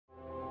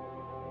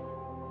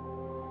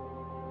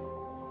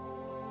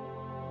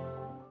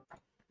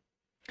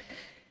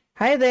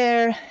Hi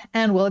there,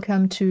 and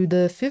welcome to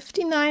the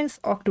 59th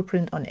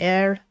OctoPrint on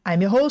Air. I'm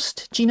your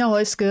host, Gina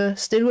Heuske,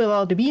 still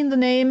without the B in the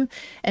name.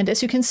 And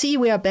as you can see,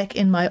 we are back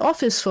in my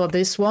office for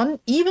this one,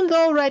 even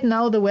though right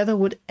now the weather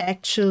would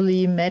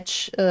actually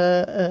match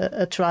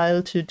a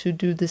trial to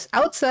do this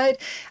outside.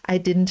 I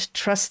didn't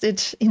trust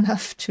it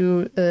enough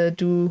to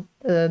do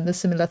the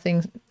similar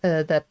thing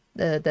that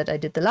I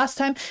did the last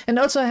time. And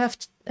also I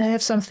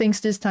have some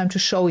things this time to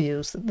show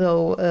you,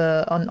 though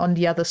on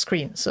the other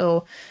screen.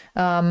 So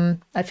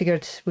I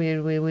figured we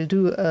will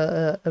do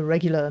a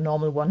regular,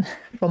 normal one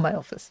from my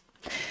office.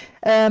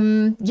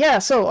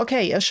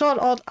 Okay, a short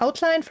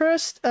outline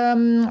first.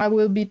 I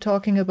will be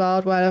talking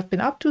about what I've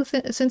been up to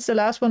since the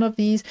last one of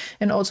these,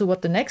 and also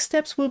what the next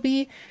steps will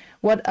be.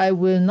 What I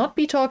will not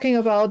be talking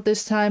about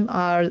this time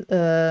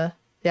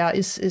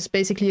is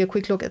basically a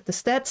quick look at the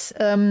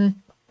stats.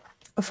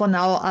 For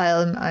now,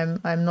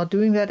 I'm not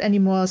doing that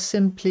anymore,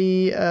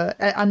 simply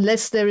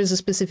unless there is a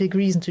specific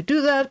reason to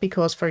do that,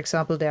 because, for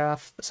example, there are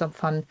some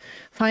fun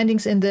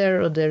findings in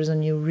there, or there's a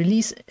new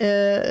release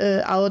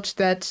out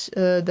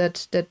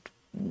that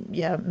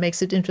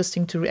makes it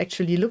interesting to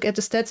actually look at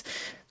the stats.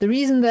 The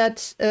reason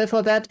that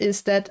for that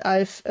is that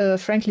I've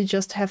frankly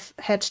just have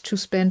had to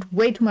spend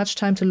way too much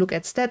time to look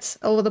at stats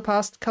over the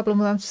past couple of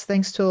months,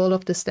 thanks to all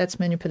of the stats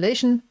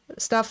manipulation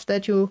stuff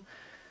that you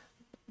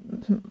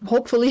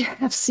hopefully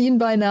have seen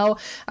by now,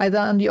 either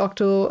on the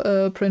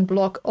OctoPrint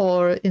blog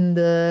or in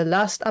the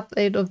last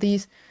update of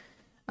these.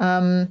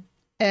 And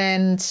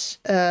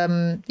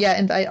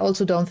I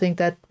also don't think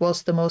that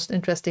was the most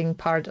interesting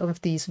part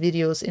of these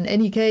videos in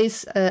any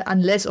case,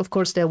 unless, of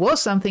course, there was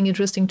something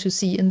interesting to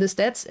see in the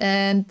stats.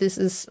 And this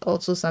is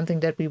also something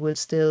that we will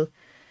still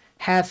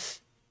have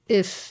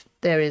if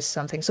there is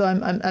something. So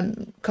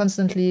I'm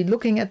constantly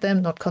looking at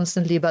them, not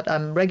constantly, but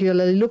I'm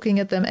regularly looking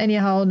at them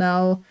anyhow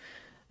now.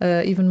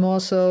 Even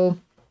more so,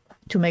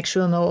 to make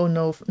sure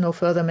no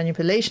further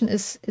manipulation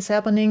is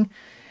happening.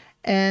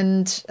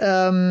 And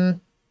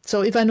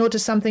so if I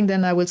notice something,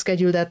 then I will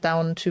schedule that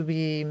down to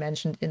be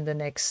mentioned in the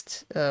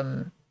next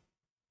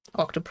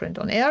OctoPrint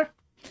on Air.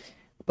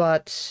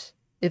 But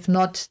if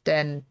not,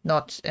 then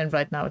not. And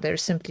right now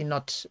there's simply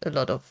not a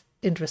lot of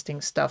interesting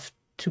stuff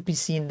to be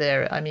seen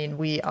there. I mean,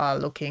 we are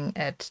looking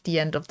at the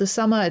end of the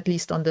summer, at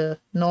least on the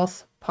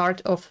north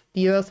part of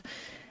the Earth.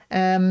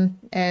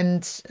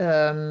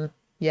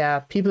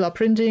 People are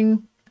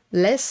printing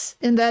less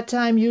in that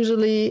time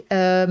usually,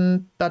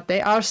 but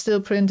they are still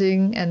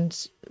printing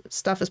and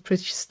stuff is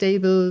pretty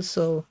stable.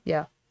 So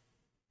yeah,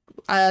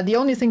 the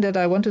only thing that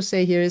I want to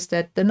say here is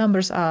that the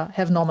numbers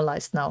have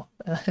normalized now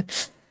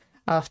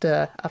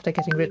after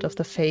getting rid of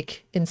the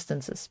fake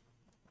instances.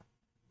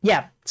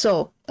 Yeah,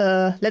 so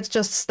let's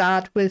just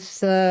start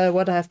with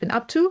what I have been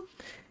up to.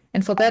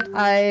 And for that,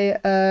 I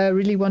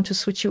really want to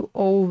switch you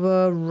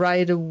over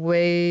right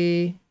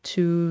away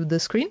to the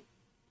screen.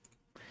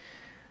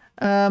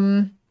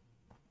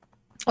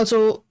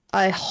 Also,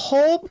 I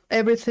hope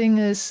everything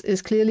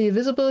is clearly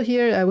visible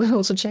here. I will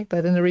also check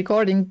that in the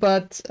recording,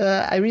 but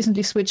I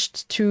recently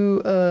switched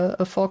to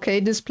a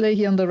 4K display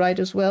here on the right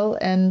as well,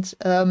 and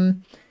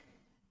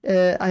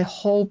I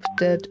hope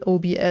that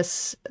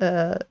OBS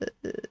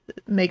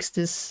makes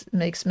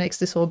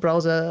this whole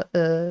browser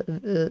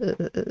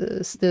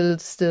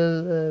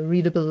still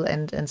readable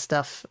and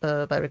stuff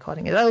by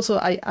recording it. Also,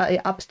 I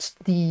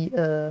upped the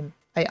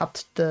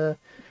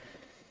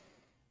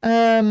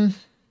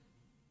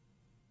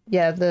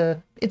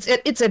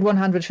it's at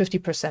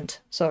 150%.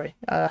 Sorry.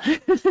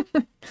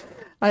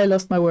 I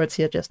lost my words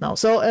here just now.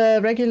 So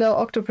regular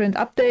OctoPrint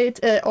update,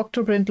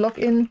 OctoPrint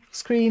login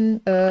screen.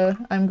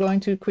 I'm going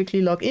to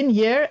quickly log in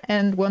here,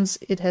 and once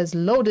it has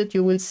loaded,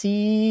 you will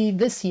see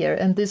this here,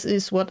 and this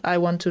is what I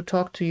want to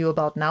talk to you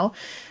about now.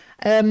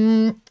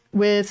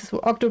 With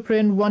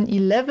OctoPrint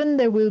 1.11,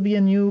 there will be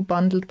a new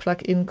bundled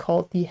plugin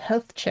called the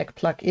Health Check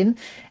plugin,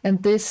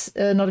 and this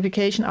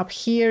notification up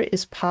here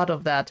is part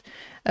of that.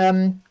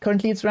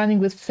 Currently, it's running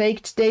with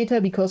faked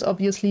data because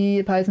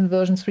obviously Python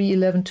version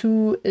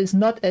 3.11.2 is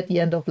not at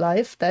the end of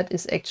life. That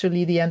is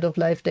actually the end of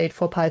life date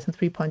for Python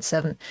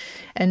 3.7.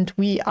 And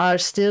we are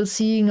still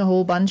seeing a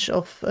whole bunch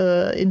of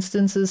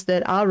instances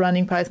that are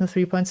running Python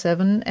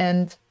 3.7,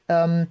 and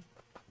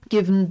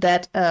given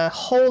that a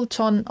whole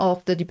ton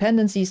of the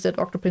dependencies that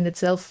OctoPrint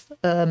itself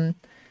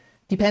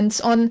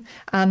depends on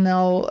are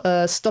now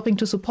stopping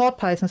to support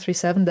Python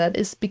 3.7, that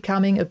is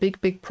becoming a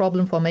big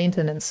problem for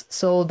maintenance.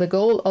 So the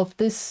goal of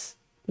this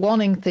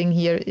warning thing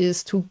here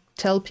is to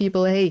tell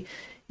people, hey,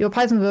 your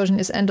Python version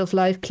is end of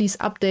life, please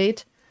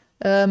update.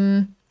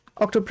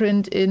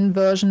 OctoPrint in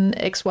version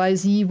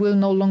XYZ will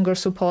no longer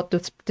support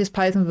this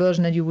Python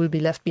version, and you will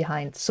be left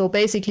behind. So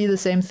basically the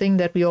same thing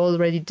that we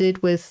already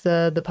did with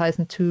the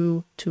Python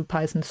 2 to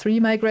Python 3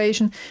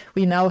 migration,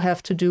 we now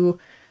have to do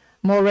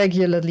more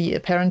regularly,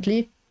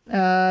 apparently,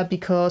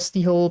 because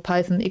the whole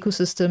Python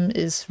ecosystem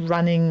is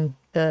running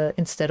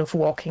instead of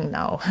walking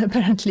now,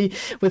 apparently,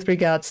 with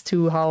regards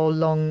to how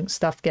long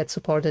stuff gets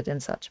supported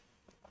and such.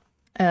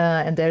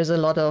 And there's a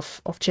lot of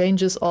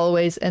changes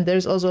always, and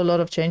there's also a lot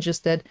of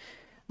changes that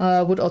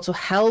would also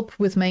help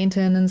with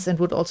maintenance and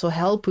would also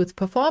help with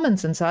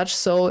performance and such.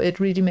 So it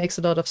really makes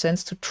a lot of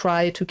sense to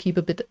try to keep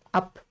a bit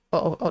up,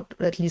 or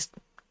at least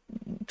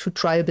to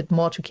try a bit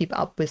more to keep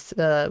up with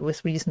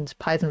recent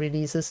Python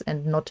releases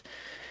and not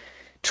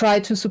try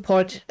to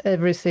support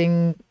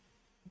everything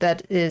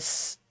that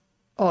is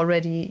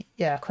already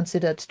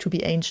considered to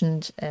be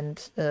ancient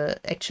and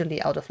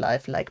actually out of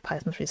life, like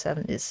Python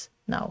 3.7 is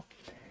now.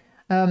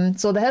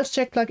 So the health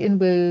check plugin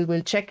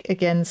will check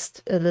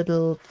against a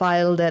little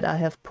file that I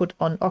have put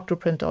on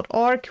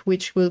octoprint.org,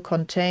 which will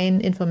contain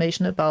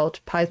information about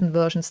Python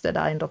versions that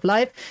are end of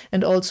life,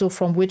 and also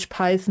from which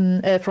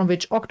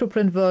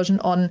Octoprint version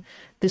on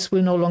this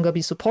will no longer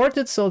be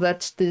supported, so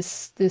that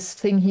this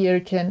thing here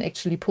can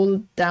actually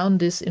pull down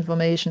this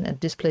information and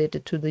display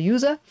it to the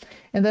user.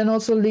 And then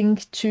also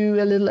link to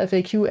a little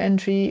FAQ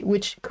entry,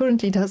 which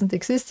currently doesn't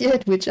exist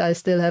yet, which I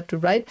still have to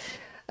write.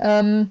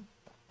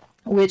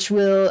 Which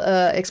will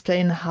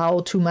explain how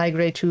to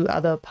migrate to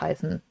other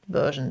Python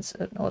versions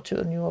or to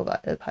a newer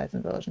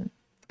Python version.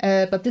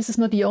 But this is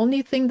not the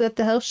only thing that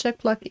the health check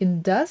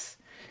plugin does.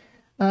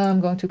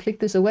 I'm going to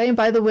click this away. And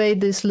by the way,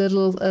 this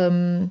little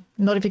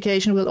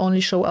notification will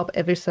only show up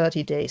every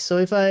 30 days. So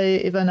if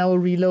I now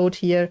reload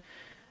here,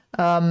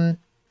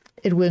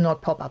 it will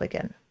not pop up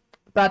again.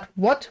 But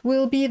what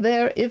will be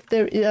there if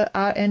there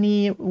are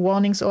any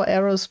warnings or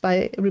errors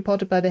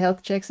reported by the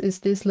health checks is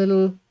this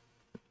little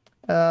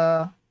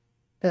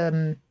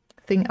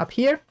thing up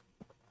here.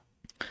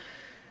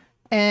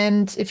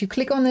 And if you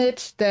click on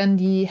it, then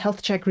the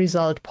health check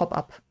result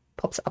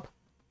pops up.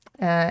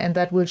 And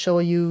that will show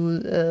you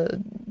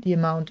the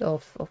amount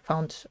of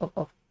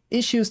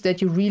issues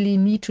that you really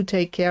need to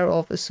take care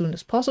of as soon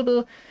as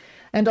possible.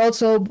 And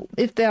also,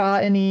 if there are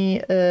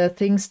any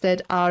things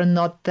that are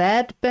not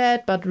that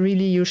bad, but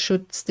really you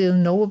should still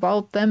know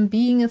about them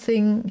being a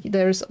thing,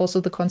 there's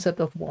also the concept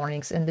of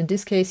warnings. And in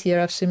this case here,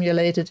 I've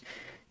simulated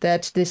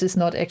that this is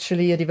not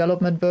actually a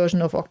development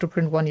version of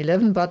Octoprint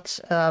 1.11, but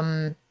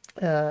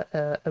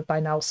by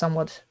now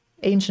somewhat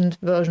ancient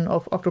version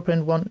of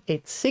Octoprint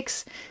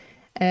 1.8.6.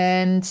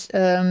 And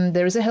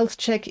there is a health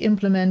check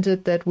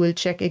implemented that will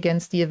check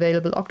against the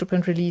available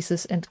Octoprint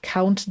releases and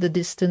count the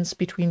distance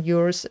between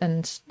yours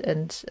and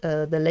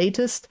the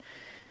latest,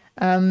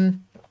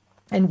 and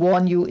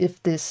warn you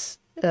if this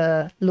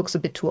looks a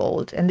bit too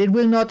old. And it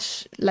will not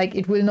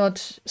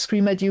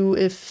scream at you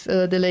if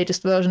the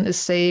latest version is,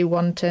 say,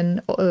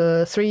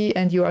 1.10.3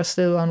 and you are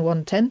still on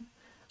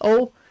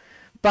 1.10.0,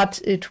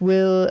 but it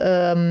will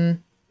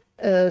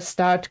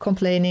start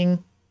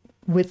complaining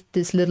with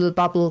this little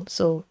bubble.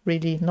 So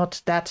really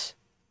not that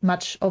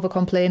much of a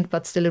complaint,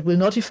 but still it will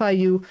notify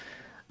you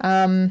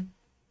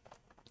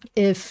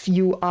if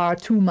you are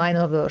 2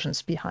 minor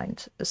versions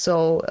behind.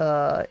 So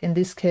in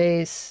this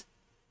case,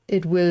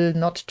 it will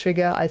not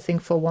trigger, I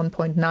think, for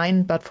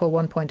 1.9, but for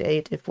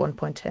 1.8, if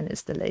 1.10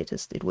 is the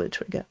latest, it will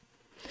trigger.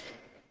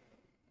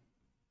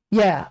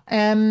 Yeah,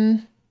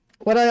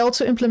 what I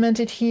also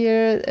implemented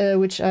here,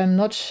 which I'm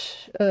not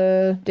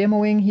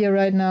demoing here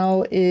right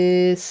now,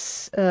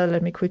 is,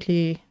 let me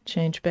quickly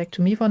change back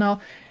to me for now,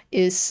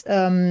 is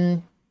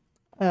a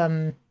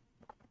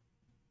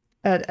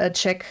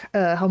check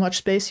how much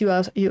space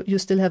you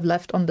still have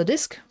left on the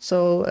disk.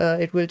 So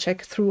it will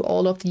check through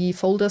all of the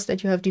folders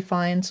that you have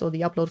defined, so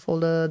the upload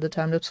folder, the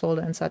timelapse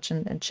folder and such,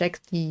 and check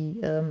the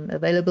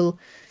available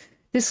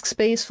disk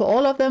space for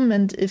all of them.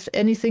 And if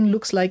anything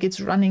looks like it's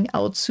running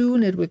out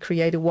soon, it will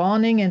create a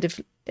warning. And if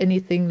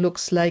anything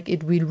looks like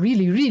it will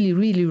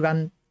really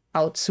run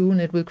out soon,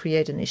 it will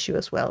create an issue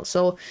as well.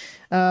 So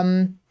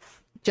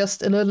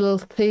just a little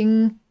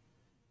thing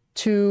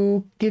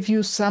to give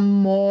you some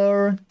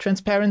more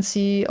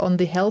transparency on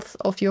the health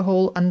of your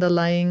whole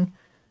underlying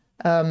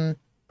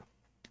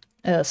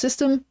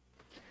system.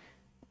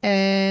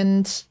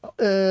 And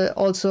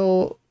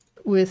also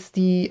with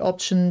the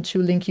option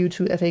to link you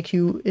to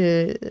FAQ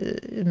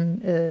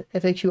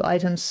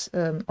items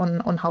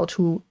on how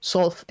to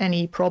solve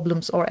any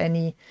problems or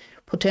any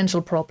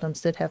potential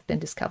problems that have been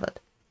discovered.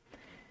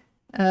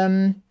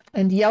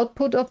 And the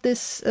output of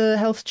this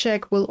health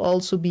check will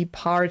also be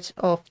part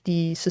of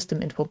the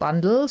system info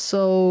bundle.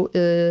 So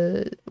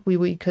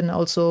we can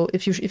also,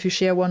 if you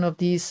share one of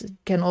these,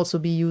 can also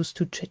be used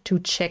to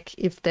check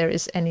if there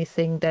is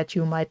anything that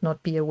you might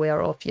not be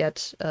aware of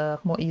yet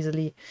more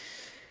easily,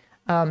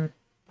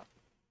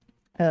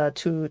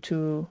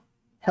 to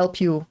help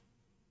you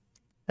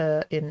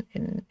in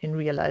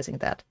realizing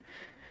that.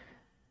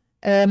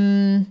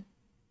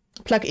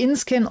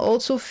 Plugins can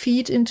also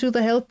feed into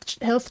the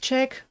health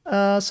check,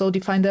 so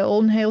define their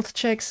own health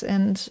checks,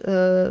 and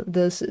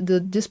this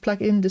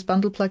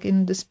bundled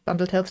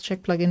health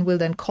check plugin will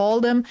then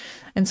call them.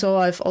 And so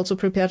I've also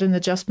prepared an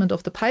adjustment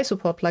of the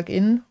PySupport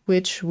plugin,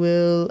 which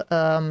will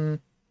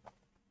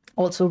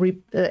also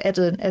add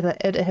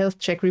a health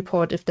check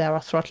report if there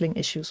are throttling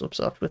issues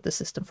observed with the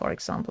system, for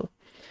example.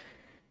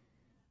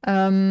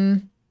 Yeah,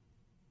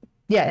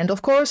 and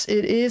of course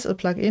it is a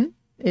plugin.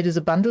 It is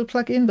a bundle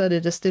plugin, but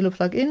it is still a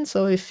plugin.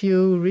 So if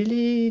you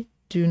really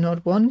do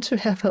not want to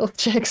have health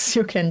checks,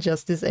 you can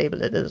just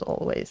disable it as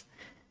always.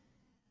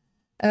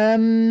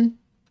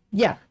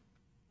 Yeah,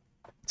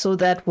 so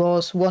that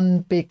was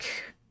one big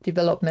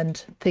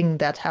development thing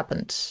that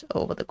happened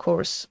over the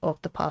course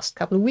of the past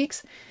couple of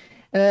weeks.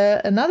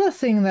 Another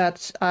thing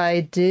that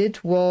I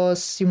did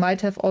was, you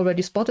might have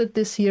already spotted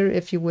this here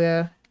if you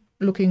were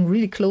looking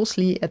really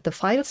closely at the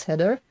files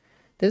header.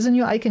 There's a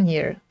new icon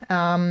here.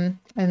 What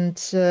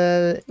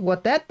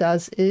that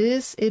does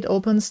is it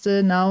opens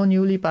the now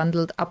newly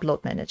bundled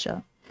Upload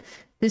Manager.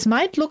 This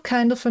might look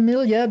kind of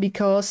familiar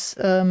because,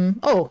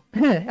 oh,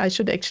 I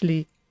should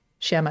actually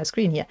share my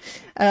screen here.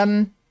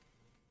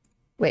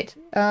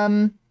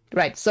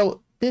 Right,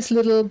 so this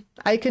little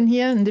icon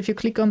here, and if you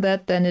click on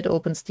that, then it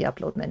opens the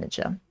Upload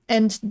Manager.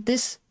 And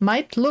this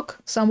might look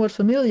somewhat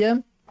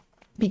familiar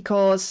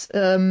because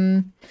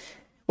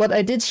what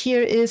I did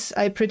here is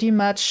I pretty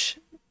much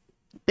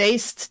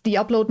based the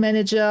Upload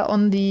Manager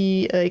on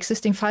the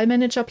existing File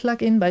Manager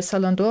plugin by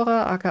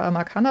Salandora, aka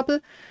Mark Hannapel,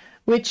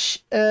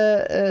 which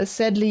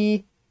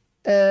sadly,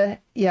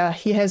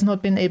 he has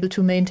not been able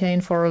to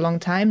maintain for a long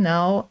time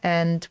now,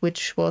 and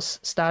which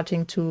was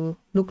starting to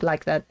look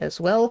like that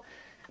as well,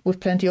 with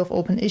plenty of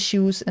open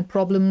issues and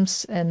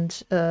problems.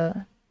 And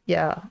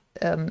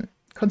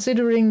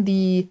considering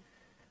the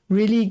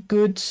really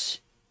good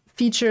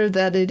feature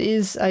that it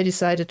is, I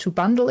decided to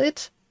bundle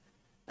it.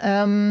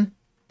 I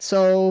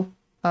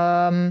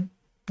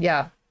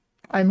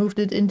moved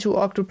it into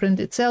OctoPrint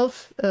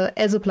itself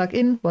as a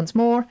plugin once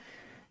more.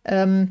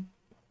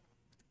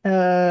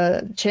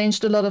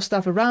 Changed a lot of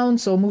stuff around,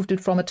 so moved it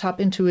from a tab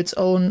into its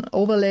own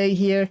overlay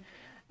here,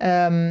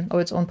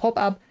 or its own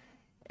pop-up.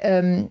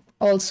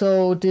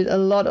 Also did a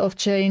lot of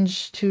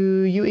change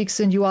to UX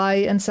and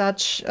UI and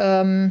such.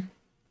 And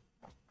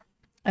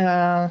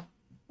I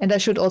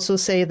should also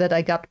say that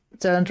I got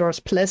Salandora's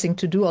blessing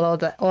to do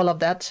all of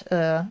that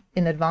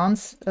in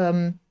advance.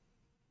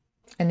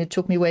 And it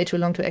took me way too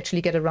long to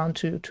actually get around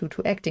to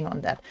acting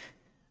on that.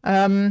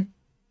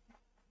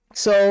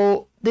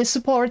 So this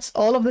supports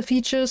all of the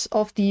features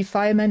of the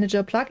File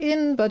Manager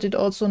plugin, but it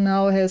also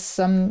now has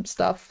some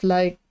stuff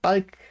like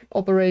bulk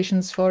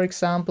operations, for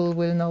example,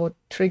 will now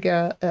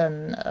trigger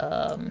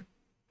a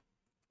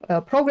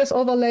progress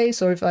overlay.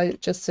 So if I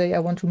just say I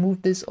want to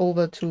move this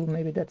over to,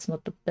 maybe that's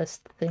not the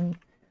best thing.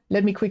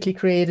 Let me quickly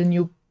create a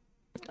new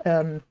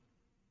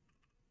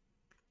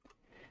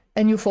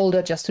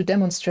folder just to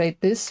demonstrate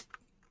this.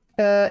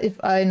 If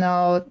I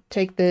now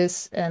take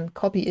this and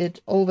copy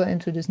it over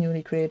into this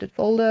newly created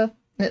folder,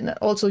 and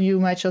also you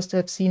might just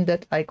have seen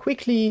that I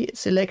quickly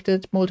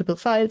selected multiple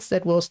files.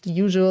 That was the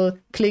usual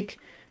click,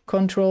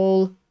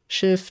 Control,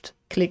 Shift,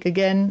 click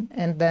again,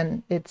 and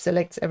then it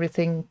selects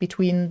everything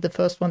between the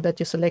first one that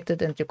you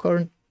selected and your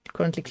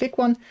currently click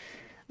one.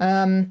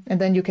 And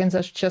then you can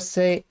just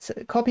say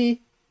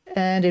copy,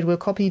 and it will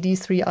copy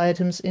these 3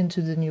 items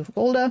into the new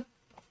folder,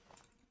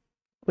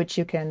 which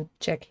you can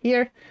check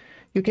here.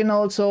 You can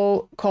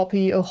also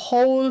copy a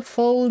whole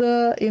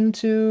folder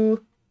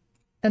into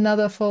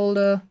another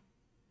folder.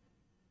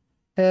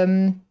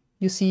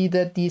 You see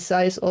that the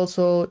size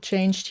also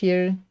changed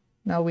here.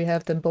 Now we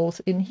have them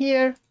both in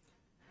here.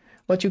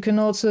 What you can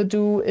also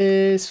do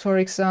is, for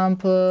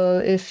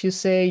example, if you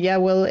say, yeah,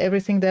 well,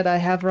 everything that I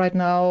have right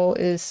now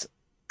is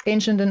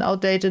ancient and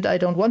outdated, I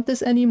don't want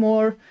this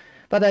anymore,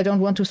 but I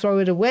don't want to throw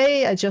it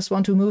away. I just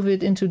want to move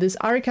it into this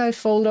archive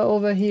folder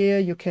over here.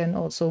 You can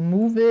also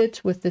move it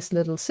with this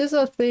little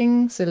scissor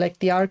thing,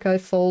 select the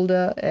archive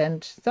folder,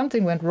 and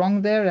something went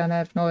wrong there, and I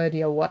have no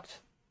idea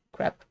what.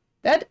 Crap.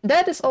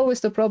 That is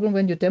always the problem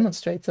when you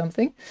demonstrate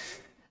something.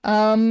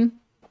 I'll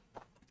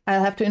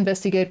have to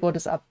investigate what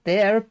is up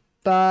there,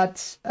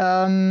 but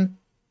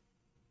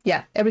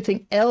yeah,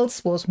 everything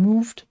else was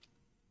moved.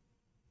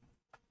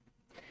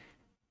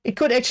 It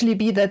could actually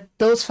be that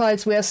those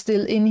files were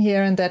still in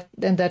here and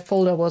that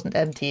folder wasn't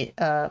empty,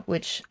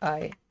 which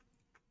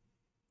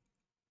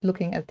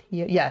looking at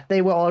here, yeah,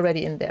 they were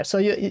already in there. So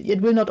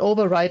it will not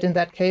overwrite in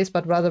that case,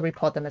 but rather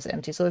report them as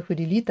empty. So if we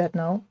delete that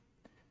now,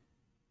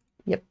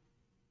 yep.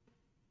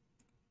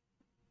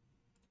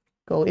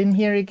 Go in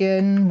here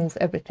again, move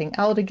everything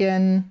out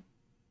again.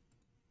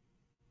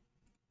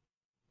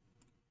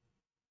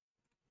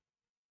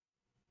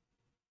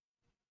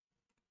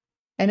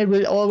 And it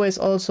will always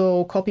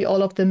also copy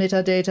all of the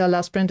metadata,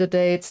 last printed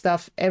date,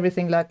 stuff,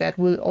 everything like that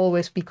will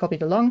always be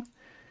copied along.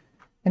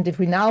 And if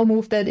we now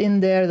move that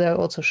in there, there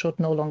also should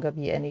no longer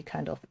be any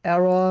kind of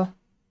error.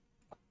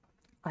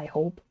 I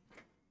hope.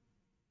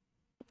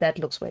 That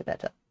looks way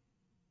better.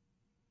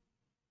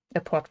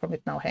 Apart from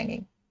it now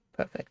hanging.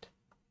 Perfect.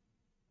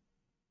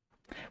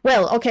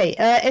 Well, okay,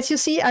 as you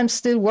see, I'm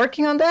still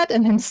working on that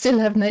and I still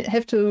have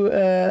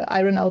to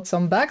iron out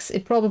some bugs.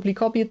 It probably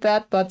copied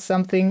that, but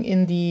something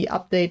in the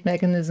update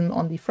mechanism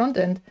on the front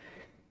end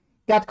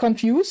got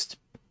confused.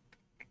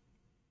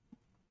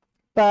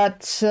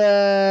 But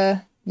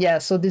yeah,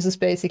 so this is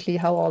basically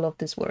how all of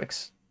this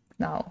works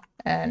now.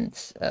 And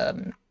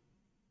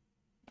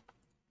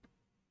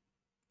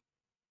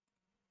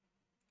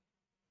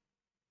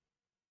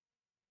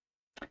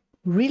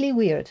really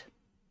weird.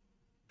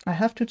 I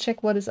have to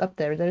check what is up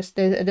there.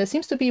 There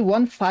seems to be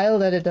one file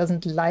that it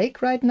doesn't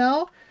like right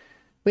now.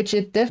 which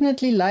it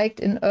definitely liked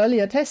in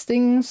earlier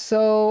testing.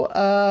 So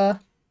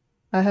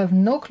I have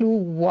no clue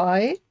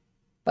why,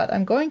 but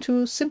I'm going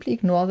to simply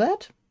ignore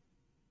that.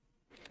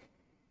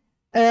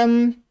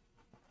 And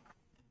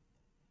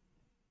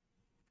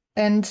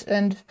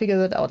figure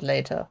that out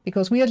later,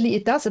 because weirdly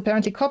it does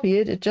apparently copy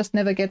it. It just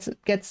never gets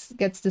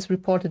this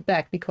reported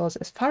back, because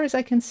as far as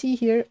I can see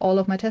here, all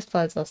of my test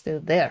files are still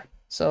there.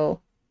 So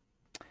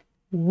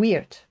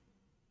weird,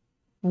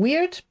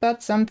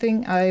 but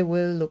something I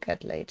will look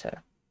at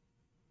later.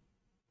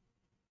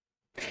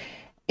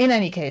 In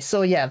any case,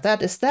 so yeah,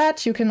 that is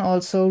that. You can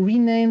also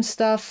rename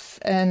stuff,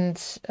 and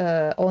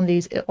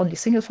only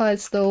single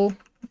files though.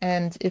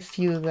 And if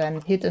you then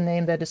hit a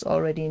name that is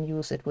already in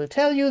use, it will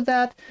tell you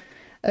that.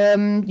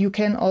 You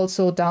can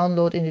also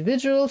download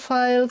individual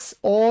files,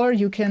 or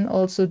you can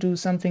also do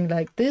something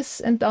like this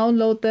and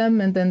download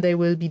them, and then they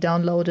will be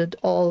downloaded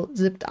all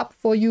zipped up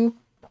for you.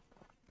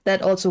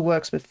 That also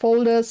works with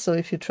folders. So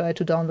if you try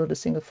to download a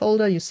single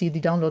folder, you see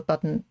the download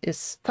button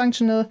is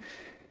functional.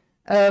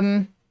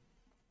 And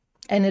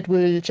it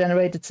will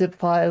generate a zip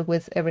file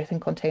with everything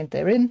contained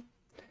therein.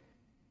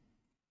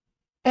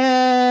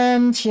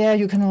 And yeah,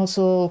 you can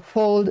also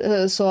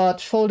sort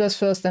folders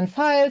first, then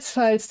files,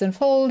 then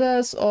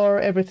folders,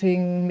 or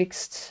everything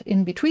mixed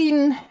in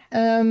between.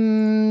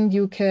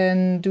 You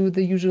can do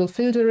the usual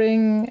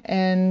filtering,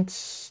 and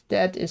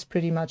that is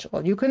pretty much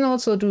all. You can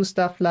also do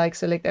stuff like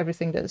select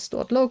everything that is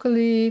stored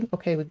locally.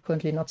 Okay, we're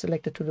currently not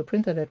selected to the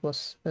printer. That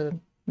was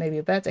maybe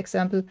a bad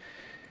example.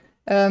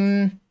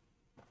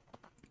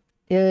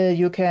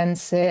 You can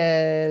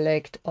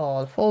select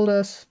all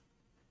folders,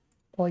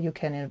 or you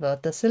can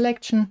invert the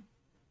selection,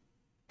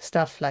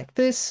 stuff like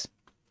this.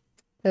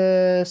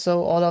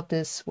 So all of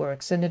this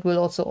works, and it will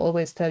also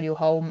always tell you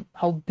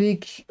how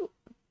big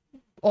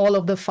all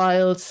of the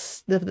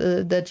files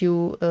that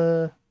you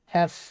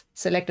have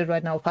selected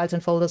right now, files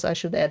and folders I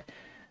should add,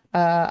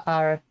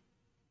 are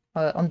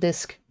on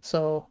disk.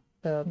 So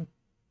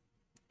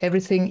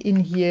everything in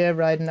here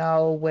right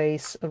now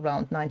weighs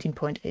around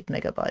 19.8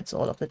 megabytes,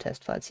 all of the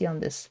test files here on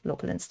this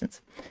local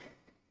instance.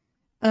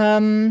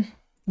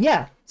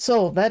 Yeah,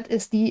 so that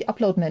is the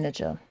upload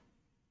manager.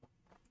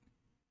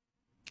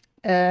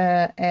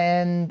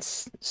 And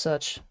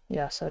search,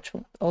 yeah, search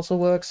also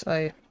works.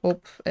 I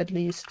hope at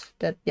least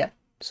that, yeah.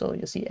 So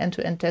you see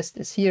end-to-end test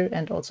is here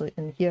and also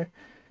in here.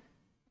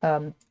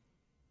 If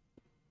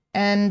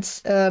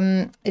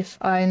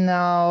I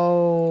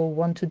now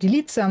want to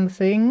delete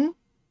something,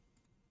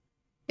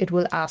 it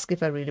will ask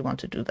if I really want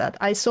to do that.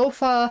 I so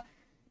far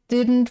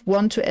didn't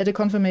want to add a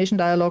confirmation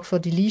dialog for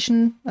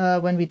deletion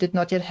when we did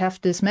not yet have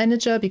this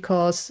manager,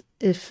 because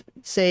if,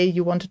 say,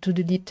 you wanted to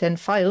delete 10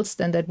 files,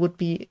 then that would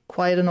be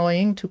quite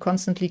annoying to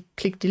constantly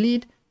click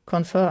delete,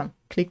 confirm,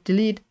 click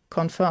delete,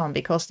 confirm,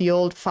 because the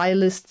old file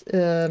list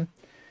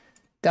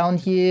down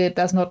here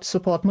does not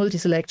support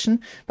multi-selection.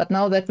 But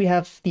now that we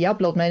have the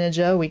upload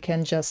manager, we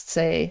can just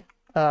say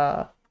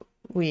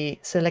we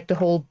select a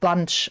whole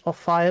bunch of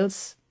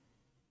files,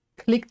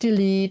 click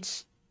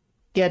delete,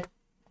 get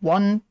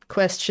one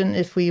question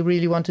if we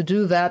really want to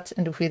do that,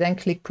 and if we then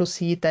click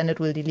proceed, then it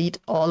will delete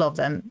all of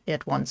them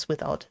at once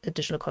without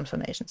additional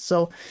confirmation.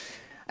 So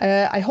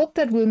I hope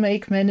that will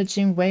make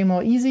managing way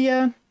more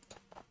easier.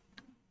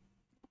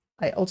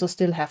 I also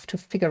still have to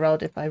figure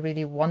out if I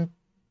really want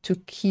to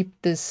keep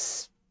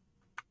this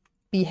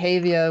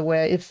behavior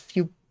where if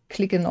you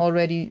click an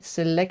already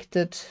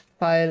selected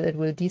file, it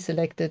will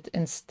deselect it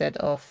instead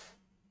of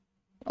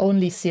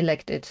only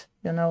select it,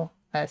 you know.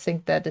 I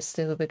think that is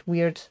still a bit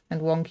weird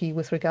and wonky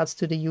with regards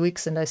to the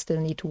UX, and I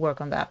still need to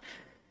work on that.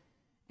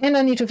 And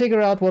I need to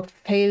figure out what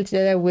failed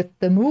there with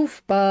the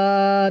move,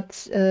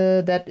 but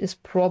that is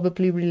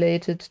probably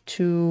related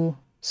to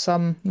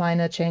some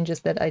minor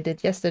changes that I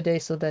did yesterday,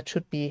 so that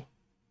should be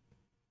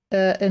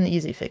an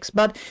easy fix.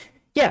 But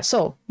yeah,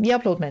 so the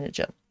upload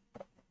manager.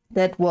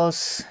 That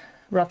was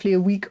roughly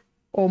a week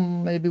or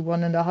maybe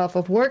 1.5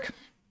 of work.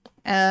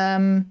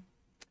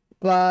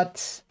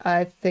 But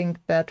I think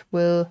that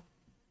will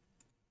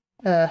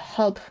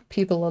help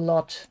people a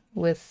lot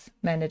with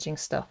managing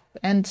stuff,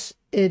 and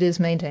it is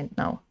maintained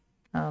now,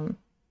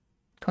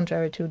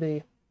 contrary to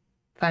the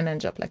File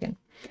Manager plugin.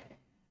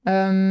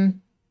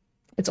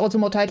 It's also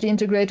more tightly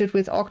integrated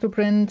with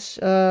OctoPrint,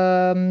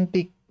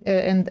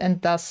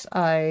 and thus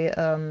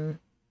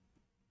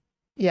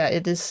yeah,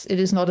 it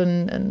is not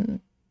a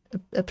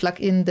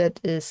plugin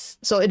that is,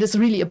 so it is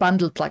really a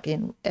bundled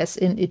plugin, as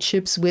in it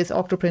ships with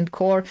OctoPrint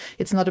Core.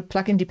 It's not a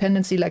plugin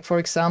dependency like, for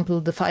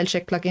example, the file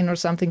check plugin or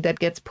something that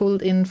gets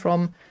pulled in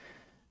from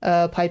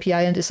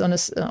PyPI and is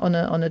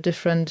on a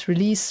different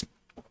release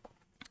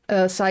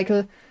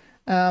cycle.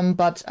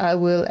 But I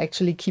will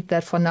actually keep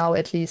that for now,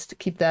 at least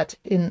keep that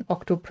in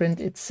OctoPrint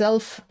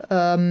itself,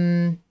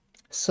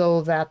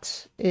 so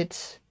that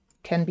it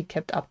can be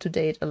kept up to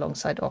date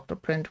alongside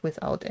OctoPrint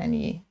without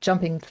any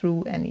jumping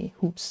through any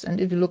hoops. And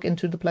if you look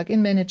into the plugin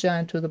manager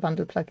and to the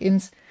bundle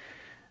plugins,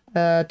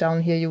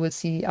 down here you will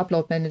see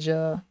Upload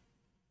Manager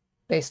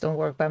based on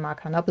work by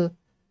Mark Hanappel.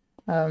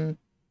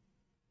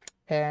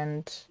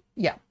 And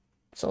yeah,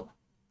 so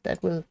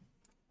that will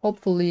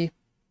hopefully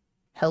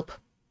help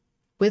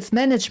with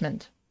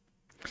management.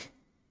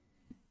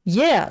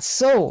 Yeah,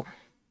 so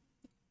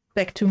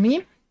back to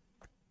me.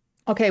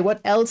 Okay, what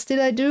else did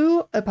I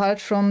do apart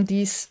from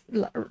these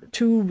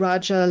two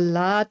rather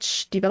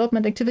large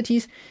development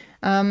activities?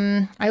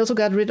 I also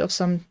got rid of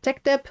some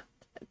tech debt.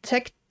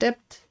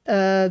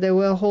 There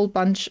were a whole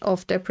bunch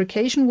of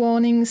deprecation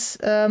warnings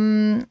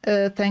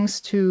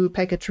thanks to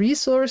package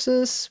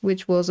resources,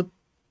 which was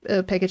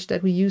a package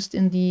that we used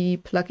in the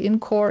plugin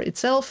core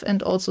itself,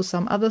 and also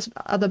some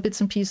other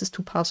bits and pieces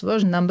to parse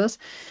version numbers.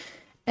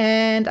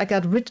 And I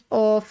got rid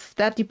of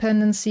that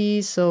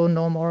dependency, so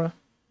no more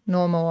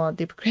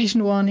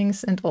deprecation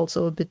warnings, and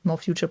also a bit more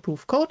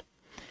future-proof code.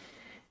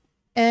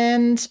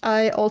 And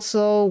I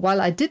also,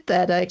 while I did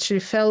that, I actually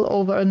fell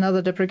over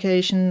another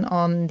deprecation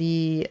on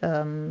the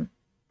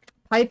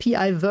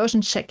PyPI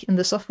version check in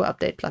the software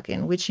update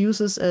plugin, which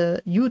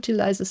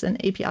utilizes an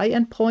API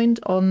endpoint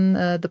on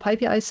the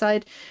PyPI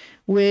side,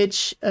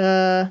 which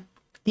the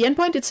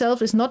endpoint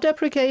itself is not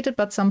deprecated,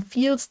 but some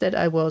fields that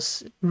I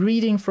was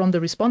reading from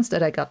the response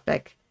that I got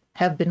back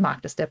have been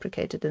marked as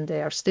deprecated, and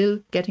they are still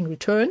getting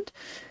returned.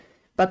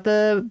 But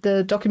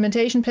the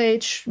documentation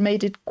page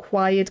made it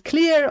quite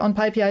clear on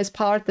PyPI's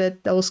part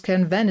that those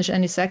can vanish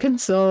any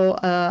second. So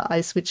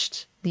I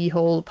switched the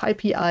whole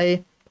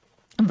PyPI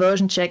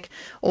version check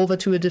over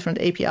to a different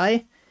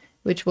API,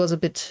 which was a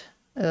bit,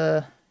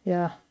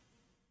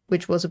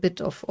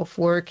 of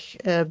work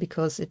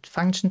because it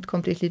functioned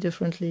completely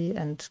differently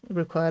and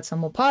required some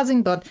more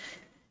parsing. But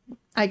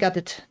I got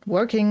it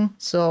working.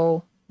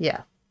 So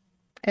yeah.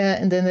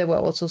 And then there were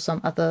also some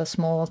other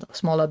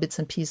smaller bits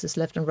and pieces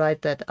left and right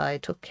that I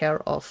took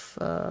care of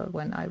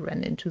when I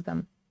ran into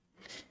them.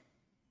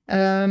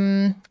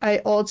 I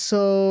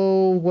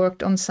also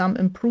worked on some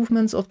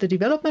improvements of the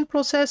development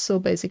process. So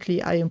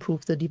basically, I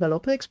improved the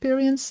developer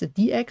experience, the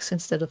DX,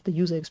 instead of the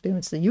user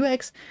experience, the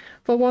UX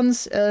for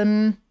once.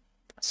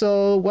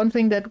 So one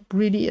thing that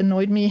really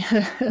annoyed me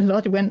a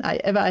lot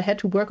whenever I had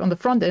to work on the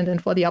front end,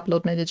 and for the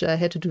upload manager, I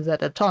had to do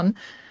that a ton,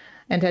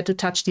 and had to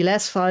touch the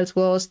LESS files,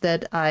 was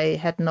that I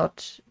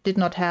did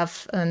not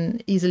have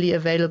an easily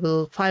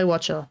available file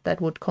watcher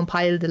that would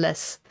compile the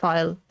LESS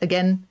file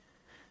again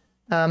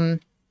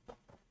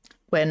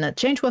when a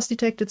change was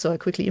detected. So I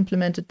quickly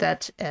implemented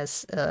that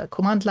as a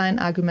command line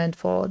argument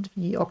for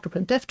the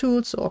OctoPrint dev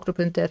tools. So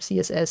OctoPrint dev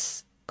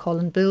CSS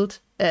 :build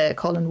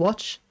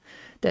 :watch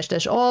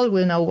 --all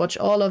will now watch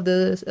all of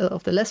the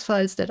LESS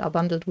files that are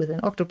bundled within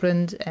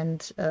OctoPrint,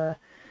 and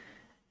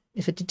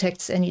if it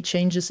detects any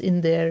changes in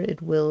there,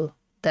 it will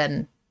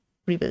then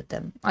rebuild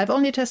them. I've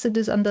only tested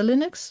this under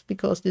Linux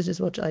because this is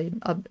what I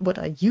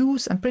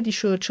use. I'm pretty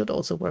sure it should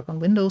also work on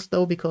Windows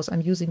though, because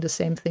I'm using the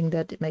same thing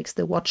that makes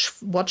the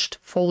watched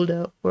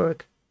folder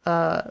work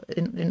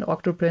in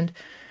OctoPrint,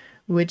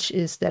 which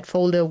is that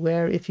folder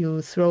where if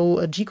you throw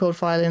a G-code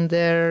file in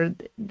there,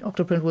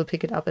 OctoPrint will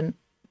pick it up and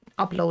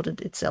upload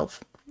it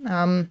itself.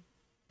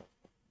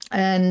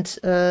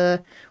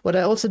 What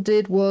I also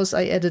did was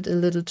I added a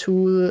little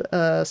tool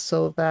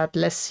so that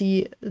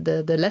LESS-C,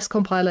 the LESS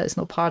compiler, is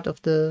now part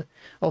of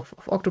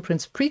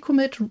OctoPrint's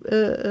pre-commit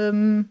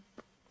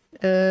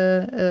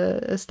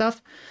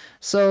stuff,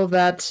 so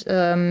that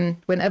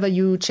whenever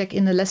you check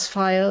in a LESS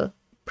file,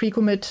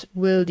 pre-commit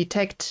will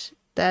detect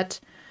that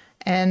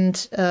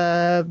and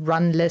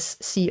run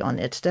LESS-C on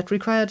it. That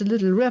required a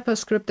little wrapper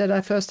script that I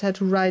first had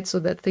to write so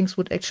that things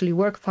would actually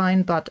work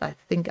fine, but I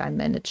think I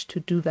managed to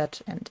do that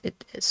and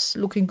it is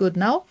looking good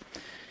now.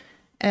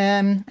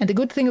 And the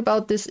good thing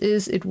about this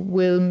is it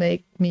will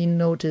make me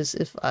notice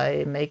if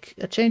I make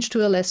a change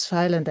to a LESS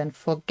file and then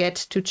forget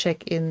to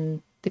check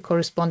in the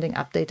corresponding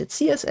updated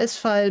CSS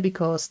file,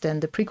 because then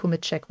the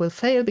pre-commit check will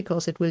fail,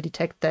 because it will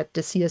detect that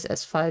the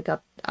CSS file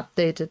got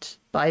updated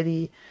by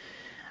the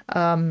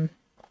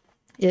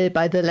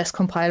LESS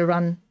compile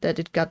run that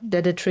it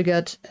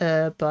triggered,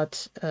 I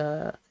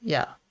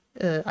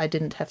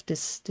didn't have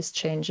these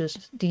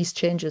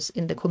changes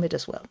in the commit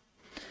as well.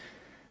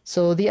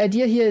 So the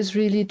idea here is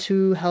really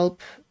to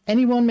help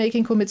anyone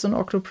making commits on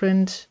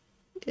OctoPrint,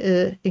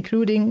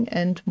 including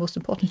and most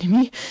importantly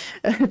me,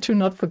 to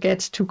not forget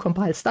to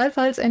compile style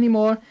files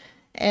anymore.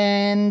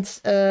 And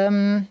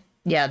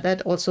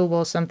that also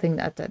was something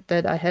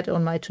that I had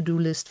on my to-do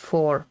list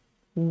for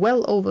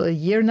well over a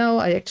year now.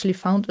 I actually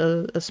found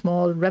a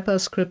small wrapper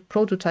script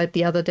prototype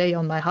the other day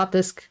on my hard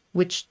disk,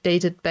 which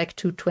dated back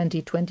to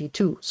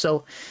 2022.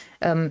 So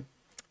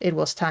it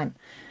was time.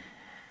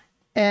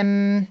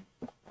 This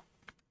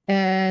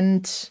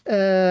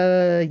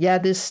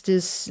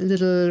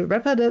little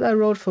wrapper that I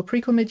wrote for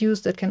pre-commit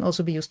use, that can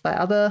also be used by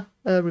other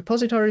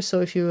repositories. So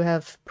if you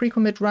have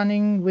pre-commit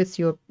running with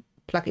your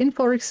plugin,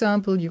 for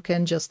example, you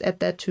can just add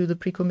that to the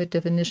pre-commit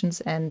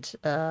definitions and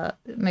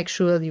make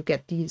sure you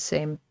get the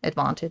same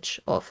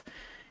advantage of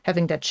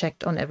having that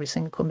checked on every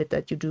single commit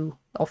that you do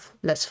of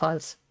LESS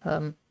files.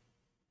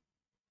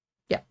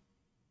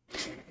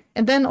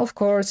 And then, of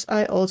course,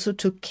 I also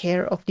took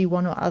care of the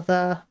one or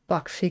other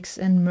bug fix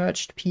and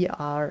merged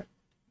PR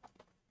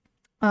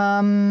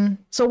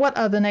So what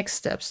are the next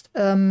steps?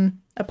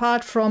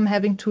 Apart from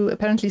having to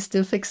apparently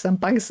still fix some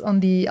bugs on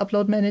the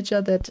upload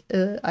manager that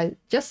I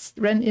just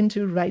ran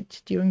into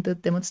right during the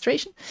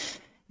demonstration.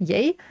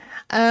 Yay.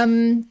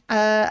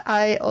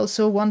 I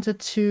also wanted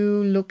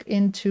to look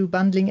into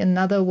bundling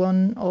another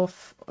one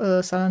of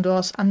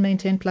Salandor's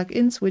unmaintained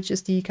plugins, which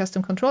is the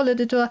custom control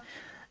editor.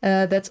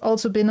 That's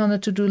also been on a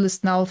to-do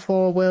list now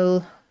for,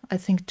 well, I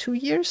think 2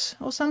 years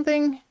or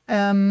something.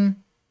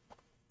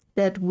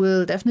 That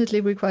will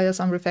definitely require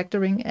some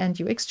refactoring and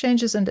UX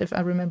changes. And if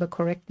I remember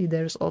correctly,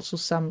 there's also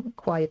some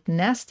quite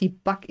nasty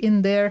bug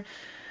in there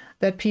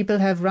that people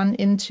have run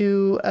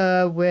into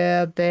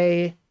where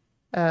they,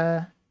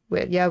 where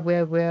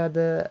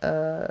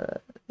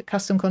the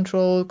custom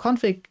control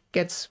config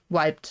gets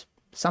wiped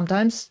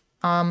sometimes.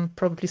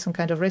 Probably some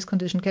kind of race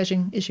condition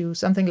caching issue,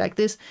 something like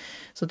this.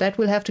 So that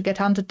will have to get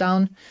hunted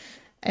down.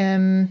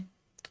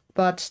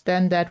 But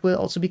then that will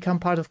also become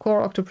part of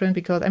core OctoPrint,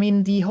 because I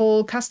mean the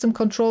whole custom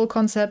control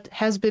concept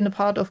has been a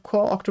part of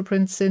core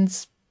OctoPrint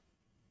since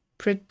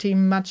pretty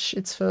much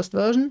its first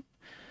version.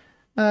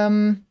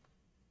 And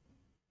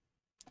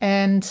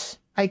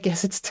I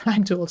guess it's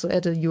time to also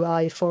add a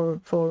UI for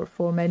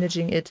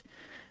managing it,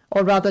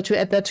 or rather to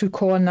add that to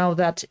core now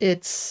that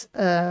it's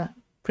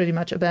pretty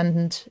much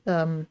abandoned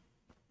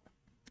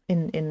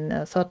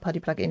in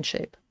third-party plugin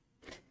shape.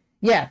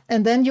 Yeah,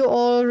 and then you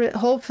all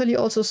hopefully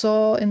also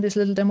saw in this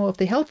little demo of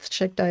the health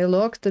check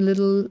dialog the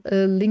little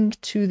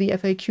link to the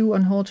FAQ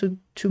on how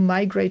to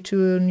migrate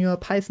to a newer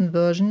Python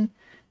version.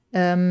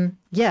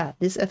 Yeah,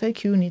 this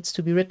FAQ needs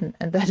to be written,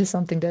 and that is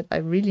something that I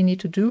really need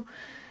to do.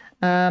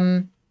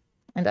 And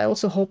I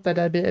also hope that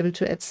I'll be able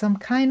to add some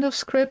kind of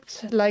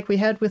script like we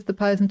had with the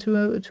Python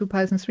 2 to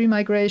Python 3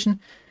 migration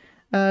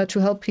to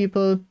help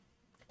people,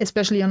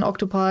 especially on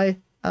OctoPy,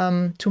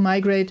 to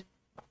migrate.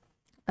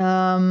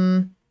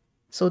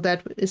 So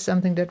that is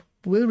something that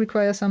will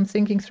require some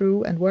thinking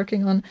through and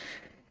working on.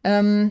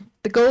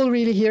 The goal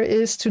really here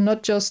is to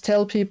not just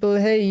tell people,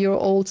 hey, your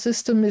old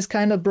system is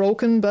kind of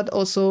broken, but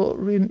also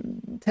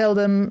tell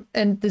them,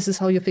 and this is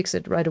how you fix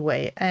it right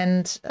away.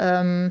 And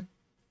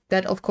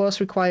that, of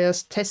course,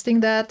 requires testing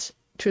that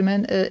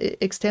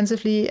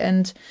extensively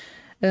and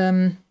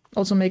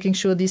also making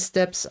sure these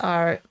steps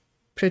are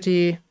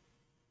pretty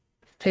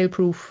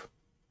fail-proof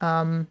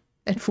and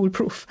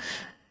foolproof.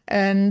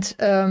 And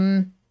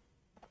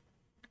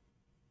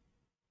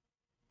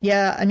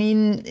yeah, I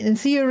mean, in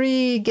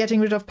theory,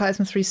 getting rid of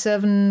Python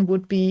 3.7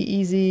 would be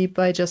easy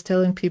by just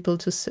telling people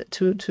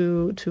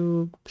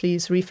to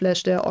please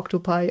refresh their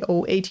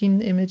OctoPy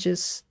 018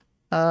 images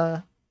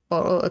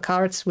or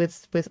cards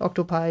with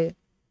OctoPy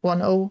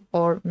 1.0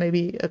 or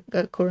maybe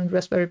a current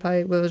Raspberry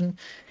Pi version,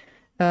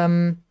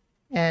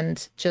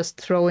 and just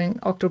throwing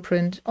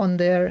OctoPrint on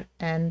there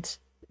and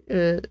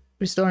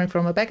restoring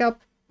from a backup.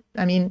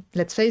 I mean,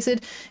 let's face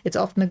it, it's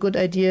often a good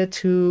idea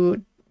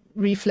to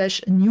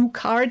refresh a new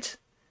card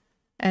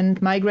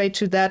and migrate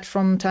to that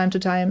from time to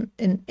time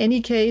in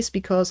any case,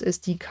 because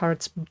SD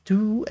cards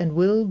do and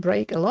will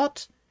break a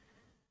lot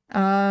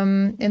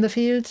in the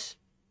field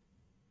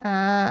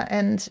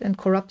and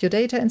corrupt your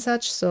data and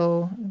such.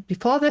 So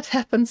before that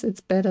happens, it's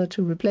better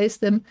to replace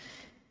them.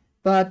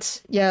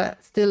 But yeah,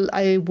 still,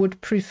 I would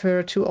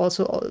prefer to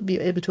also be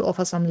able to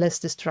offer some less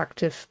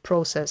destructive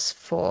process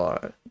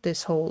for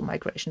this whole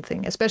migration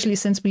thing, especially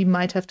since we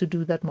might have to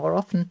do that more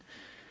often.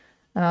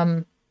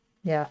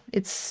 Yeah,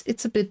 it's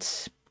a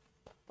bit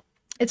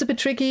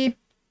tricky,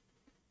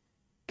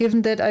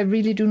 given that I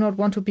really do not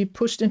want to be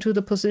pushed into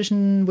the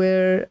position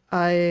where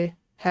I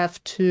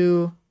have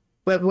to,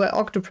 where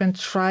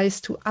OctoPrint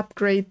tries to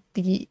upgrade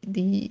the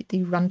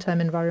runtime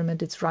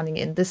environment it's running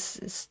in. This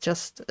is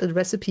just a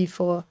recipe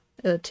for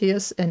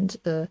tears and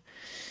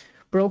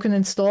broken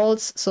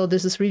installs. So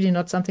this is really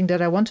not something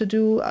that I want to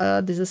do.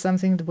 This is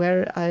something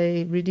where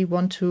I really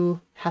want to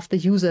have the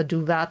user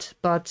do that,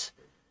 but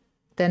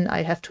then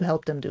I have to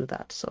help them do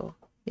that. So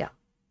yeah.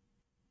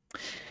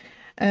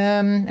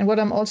 And what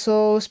I'm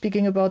also,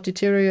 speaking about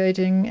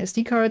deteriorating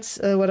SD cards,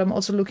 what I'm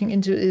also looking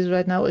into is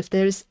right now if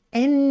there is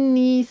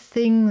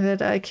anything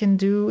that I can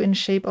do in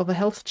shape of a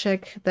health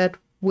check that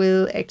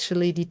will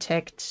actually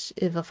detect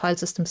if a file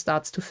system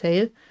starts to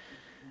fail.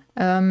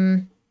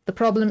 The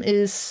problem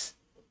is,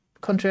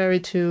 contrary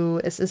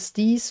to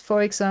SSDs,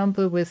 for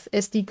example, with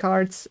SD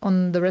cards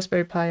on the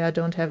Raspberry Pi, I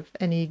don't have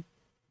any,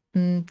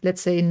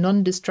 let's say,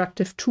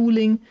 non-destructive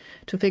tooling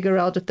to figure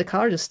out if the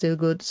card is still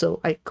good. So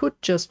I could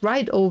just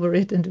write over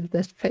it, and if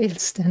that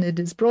fails, then it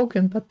is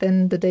broken, but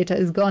then the data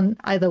is gone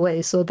either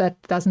way. So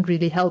that doesn't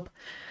really help.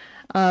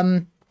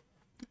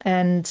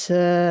 And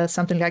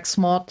something like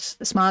smart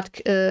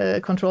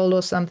control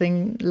or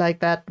something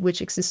like that,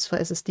 which exists for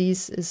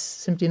SSDs, is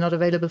simply not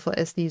available for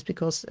SDs,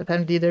 because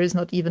apparently there is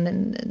not even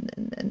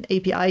an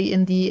API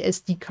in the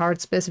SD card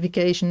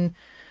specification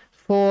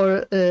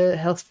for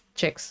health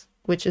checks,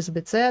 which is a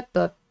bit sad,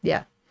 but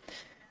yeah.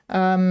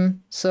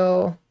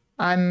 So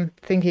I'm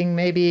thinking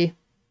maybe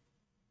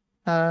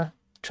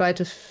try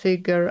to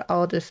figure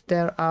out if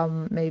there are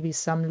maybe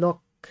some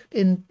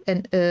in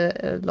and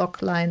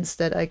log lines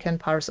that I can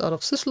parse out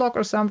of syslog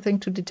or something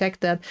to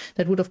detect that.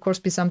 That would, of course,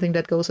 be something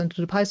that goes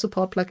into the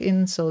PySupport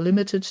plugin. So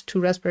limited to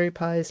Raspberry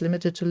Pis,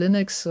 limited to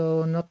Linux.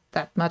 So not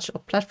that much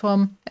of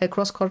platform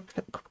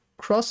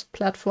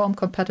cross-platform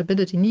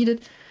compatibility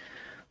needed.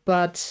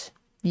 But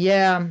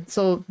yeah,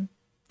 so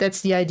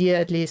that's the idea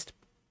at least.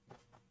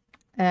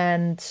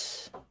 And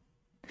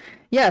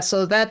yeah,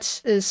 so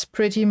that is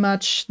pretty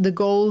much the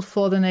goal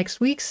for the next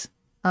weeks.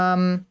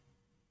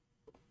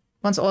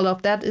 Once all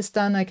of that is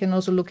done, I can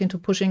also look into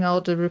pushing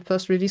out the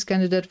first release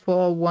candidate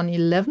for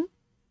 1.11.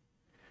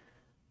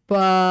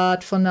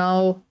 But for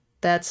now,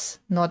 that's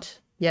not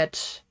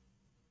yet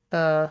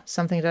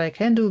something that I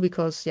can do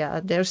because, yeah,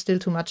 there's still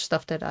too much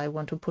stuff that I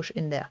want to push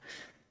in there.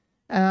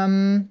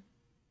 And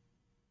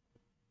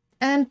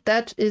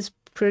that is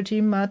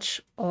pretty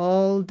much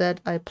all that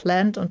I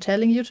planned on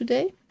telling you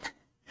today.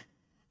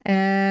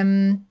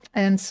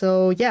 And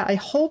so, yeah, I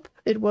hope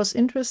it was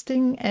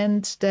interesting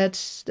and that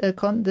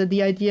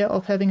the idea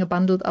of having a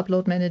bundled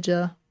upload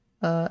manager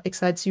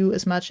excites you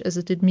as much as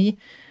it did me,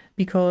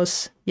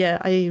 because, yeah,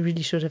 I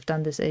really should have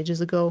done this ages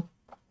ago.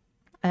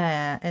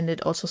 And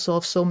it also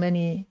solves so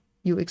many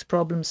UX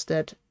problems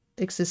that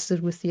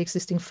existed with the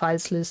existing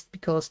files list,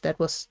 because that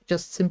was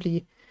just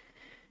simply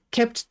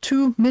kept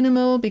too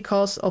minimal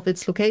because of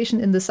its location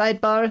in the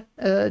sidebar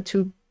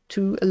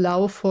to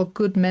allow for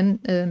good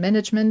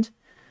management.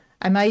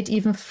 I might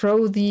even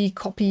throw the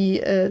copy,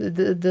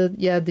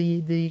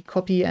 the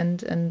copy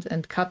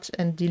and cut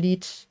and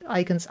delete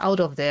icons out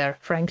of there,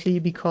 frankly,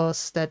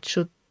 because that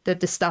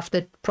is stuff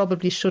that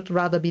probably should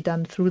rather be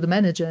done through the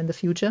manager in the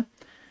future.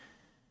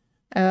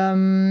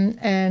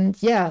 And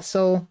yeah,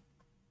 so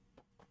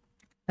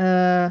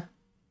I'm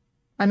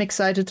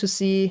excited to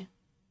see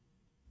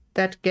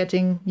that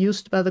getting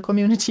used by the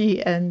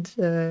community and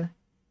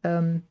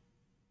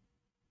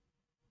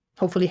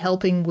hopefully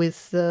helping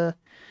with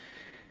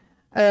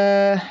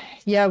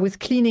with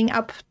cleaning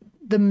up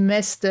the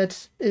mess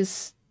that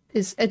is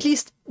at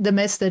least the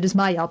mess that is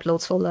my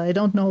uploads folder. I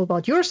don't know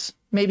about yours.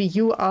 Maybe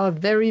you are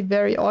very,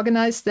 very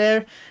organized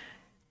there.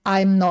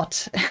 I'm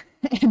not.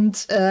 And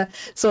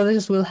so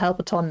this will help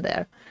a ton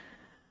there.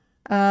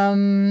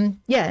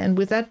 Yeah, and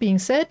with that being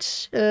said,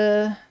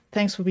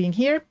 thanks for being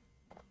here.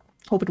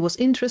 Hope it was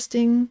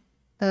interesting.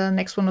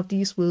 Next one of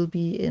these will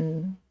be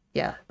in,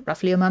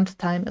 roughly a month's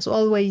time as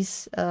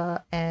always.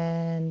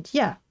 And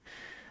yeah.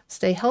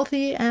 Stay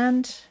healthy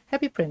and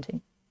happy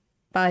printing.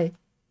 Bye.